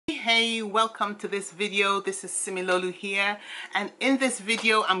Hi, welcome to this video. This is Similolu here, and in this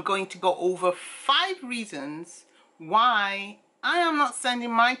video I'm going to go over 5 reasons why I am not sending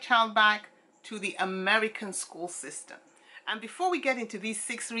my child back to the American school system. And before we get into these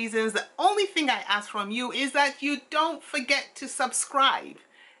 6 reasons, the only thing I ask from you is that you don't forget to subscribe.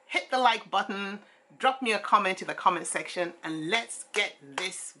 Hit the like button, drop me a comment in the comment section, and let's get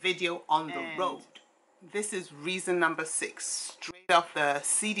this video on the road. This is reason number 6, straight off the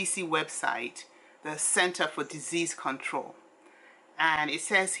CDC website, the Center for Disease Control. And it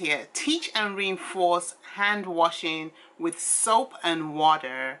says here, teach and reinforce hand washing with soap and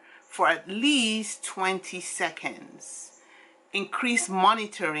water for at least 20 seconds. Increase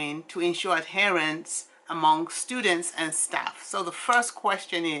monitoring to ensure adherence among students and staff. So the first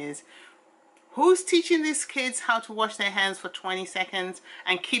question is, who's teaching these kids how to wash their hands for 20 seconds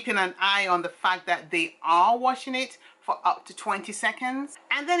and keeping an eye on the fact that they are washing it for up to 20 seconds?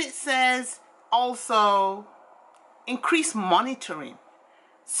 And then it says also increase monitoring.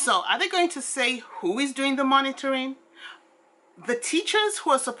 So are they going to say who is doing the monitoring? The teachers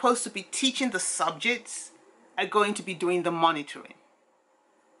who are supposed to be teaching the subjects are going to be doing the monitoring.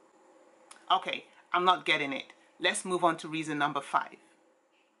 Okay, I'm not getting it. Let's move on to reason number 5.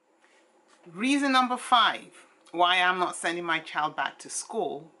 Reason number 5 why I'm not sending my child back to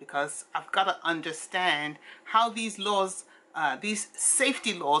school, because I've got to understand how these laws, these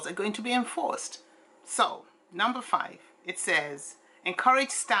safety laws are going to be enforced. So, number 5, it says,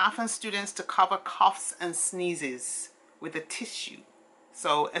 encourage staff and students to cover coughs and sneezes with a tissue.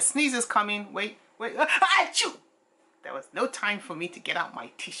 So, a sneeze is coming, wait, achoo! There was no time for me to get out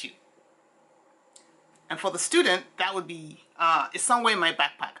my tissue. And for the student, that would be, it's somewhere in my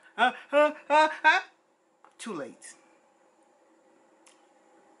backpack. Too late.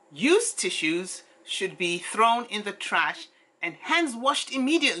 Used tissues should be thrown in the trash and hands washed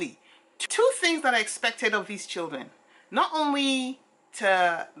immediately. 2 things that are expected of these children. Not only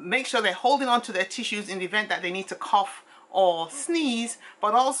to make sure they're holding on to their tissues in the event that they need to cough or sneeze,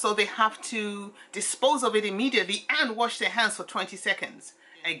 but also they have to dispose of it immediately and wash their hands for 20 seconds.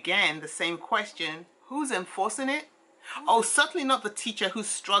 Again, the same question, who's enforcing it? Oh, certainly not the teacher who's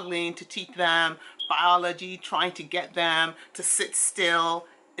struggling to teach them biology, trying to get them to sit still.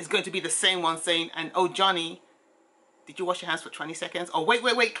 Is going to be the same one saying, and oh, Johnny, did you wash your hands for 20 seconds? Oh,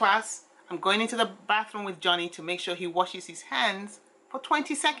 wait, class. I'm going into the bathroom with Johnny to make sure he washes his hands for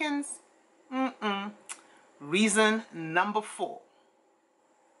 20 seconds. Reason number 4.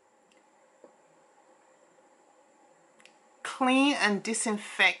 Clean and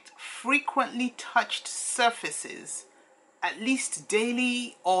disinfect frequently touched surfaces, at least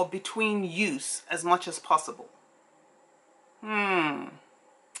daily or between use, as much as possible.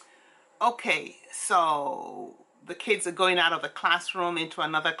 Okay, so the kids are going out of the classroom into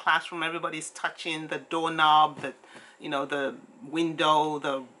another classroom. Everybody's touching the doorknob, the window,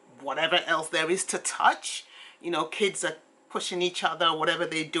 the whatever else there is to touch. Kids are pushing each other, whatever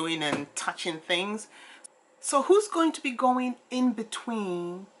they're doing, and touching things. So who's going to be going in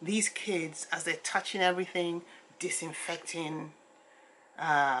between these kids as they're touching everything, disinfecting?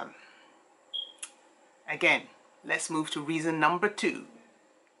 Again, let's move to reason number 2.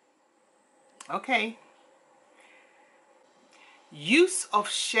 Okay. Use of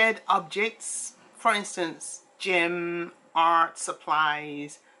shared objects, for instance, gym, art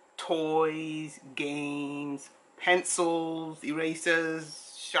supplies, toys, games, pencils,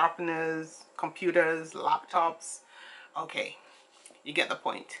 erasers, sharpeners, computers, laptops. Okay, you get the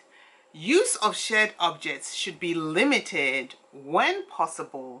point. Use of shared objects should be limited when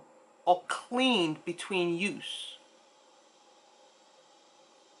possible or cleaned between use.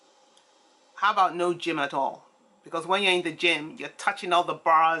 How about no gym at all? Because when you're in the gym, you're touching all the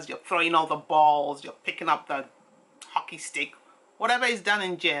bars, you're throwing all the balls, you're picking up the hockey stick, whatever is done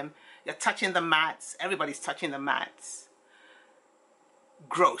in gym, you're touching the mats, everybody's touching the mats.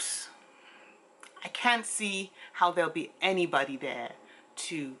 Gross. I can't see how there'll be anybody there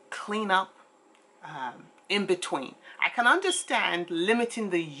to clean up in between. I can understand limiting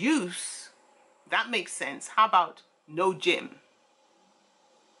the use. That makes sense. How about no gym?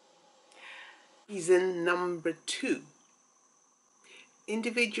 Reason number 2.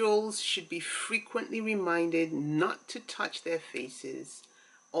 Individuals should be frequently reminded not to touch their faces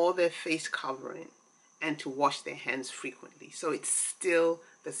or their face covering and to wash their hands frequently. So it's still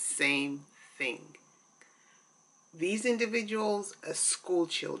the same thing. These individuals are school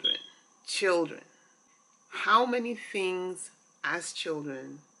children. How many things as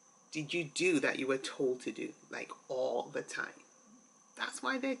children did you do that you were told to do, like all the time? That's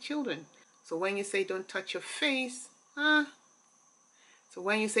why they're children. So when you say don't touch your face, So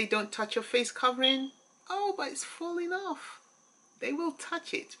when you say don't touch your face covering, oh, but it's falling off. They will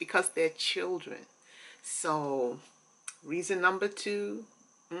touch it because they're children. So reason number 2,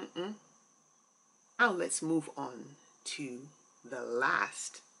 Now let's move on to the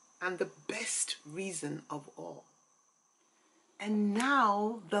last and the best reason of all. And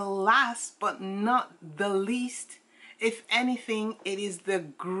now the last but not the least, if anything, it is the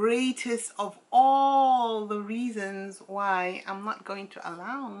greatest of all the reasons why I'm not going to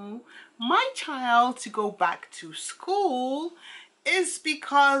allow my child to go back to school, is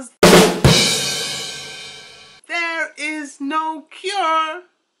because there is no cure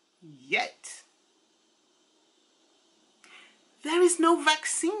yet. There is no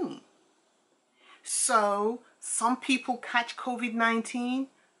vaccine. So some people catch COVID-19,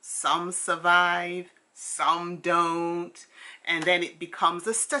 some survive, some don't, and then it becomes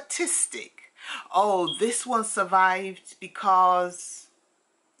a statistic. Oh, this one survived because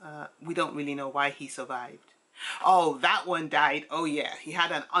we don't really know why he survived. Oh, that one died. Oh yeah, he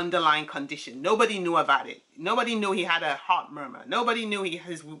had an underlying condition. Nobody knew about it. Nobody knew he had a heart murmur. Nobody knew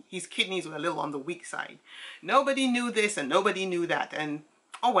his kidneys were a little on the weak side. Nobody knew this and nobody knew that. And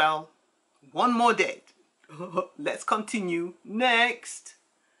oh well, one more dead. Let's continue. Next.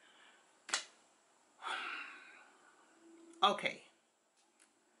 Okay.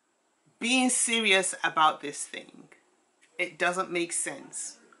 Being serious about this thing, it doesn't make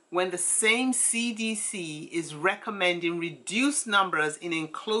sense when the same CDC is recommending reduced numbers in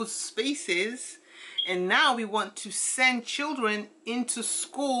enclosed spaces, and now we want to send children into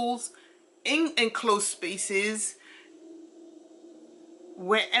schools in enclosed spaces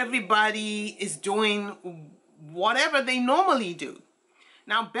where everybody is doing whatever they normally do.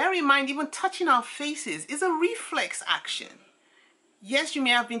 Now bear in mind, even touching our faces is a reflex action. Yes, you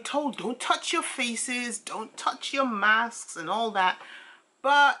may have been told, don't touch your faces, don't touch your masks and all that.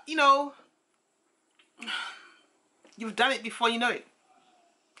 But, you know, you've done it before you know it.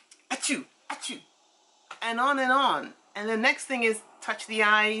 Achoo, achoo. And on and on. And the next thing is touch the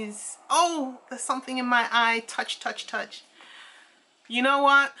eyes. Oh, there's something in my eye. Touch, touch, touch. You know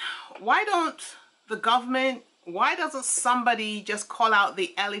what? Why don't the government, why doesn't somebody just call out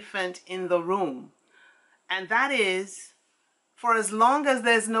the elephant in the room? And that is, for as long as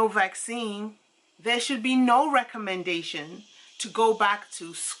there's no vaccine, there should be no recommendation to go back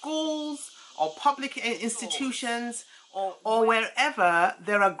to schools or public institutions or wherever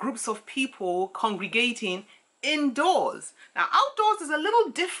there are groups of people congregating indoors. Now outdoors is a little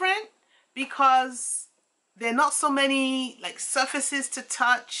different because there are not so many like surfaces to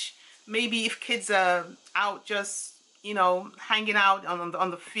touch. Maybe if kids are out just, you know, hanging out on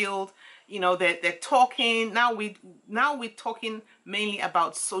the field, you know, they're talking. Now we're talking mainly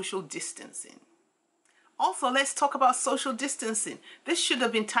about social distancing. Also, let's talk about social distancing. This should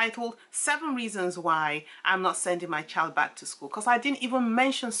have been titled 7 Reasons Why I'm Not Sending My Child Back to School, because I didn't even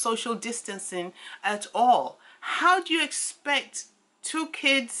mention social distancing at all. How do you expect 2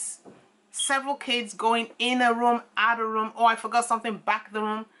 kids, several kids going in a room, out a room? Oh, I forgot something, back the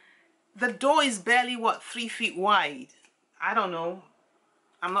room. The door is barely, what, 3 feet wide? I don't know.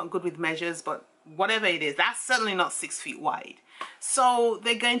 I'm not good with measures, but whatever it is, that's certainly not 6 feet wide. So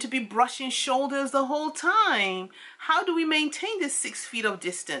they're going to be brushing shoulders the whole time. How do we maintain this 6 feet of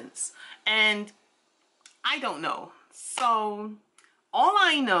distance? And I don't know. So all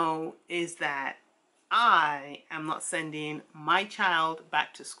I know is that I am not sending my child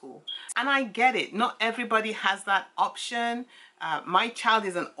back to school. And I get it. Not everybody has that option. My child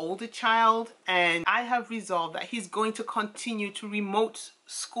is an older child, and I have resolved that he's going to continue to remote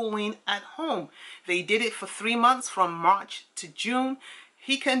schooling at home. They did it for 3 months from March to June.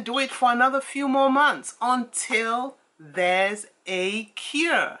 He can do it for another few more months until there's a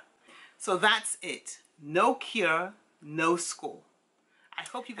cure. So that's it. No cure, no school. I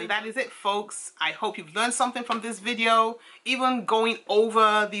hope you, and that is it, folks. I hope you've learned something from this video. Even going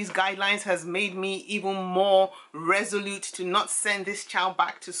over these guidelines has made me even more resolute to not send this child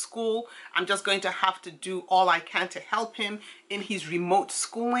back to school. I'm just going to have to do all I can to help him in his remote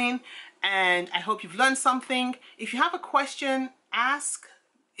schooling. And I hope you've learned something. If you have a question, ask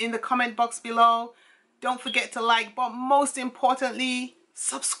in the comment box below. Don't forget to like, but most importantly,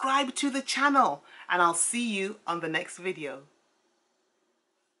 subscribe to the channel. And I'll see you on the next video.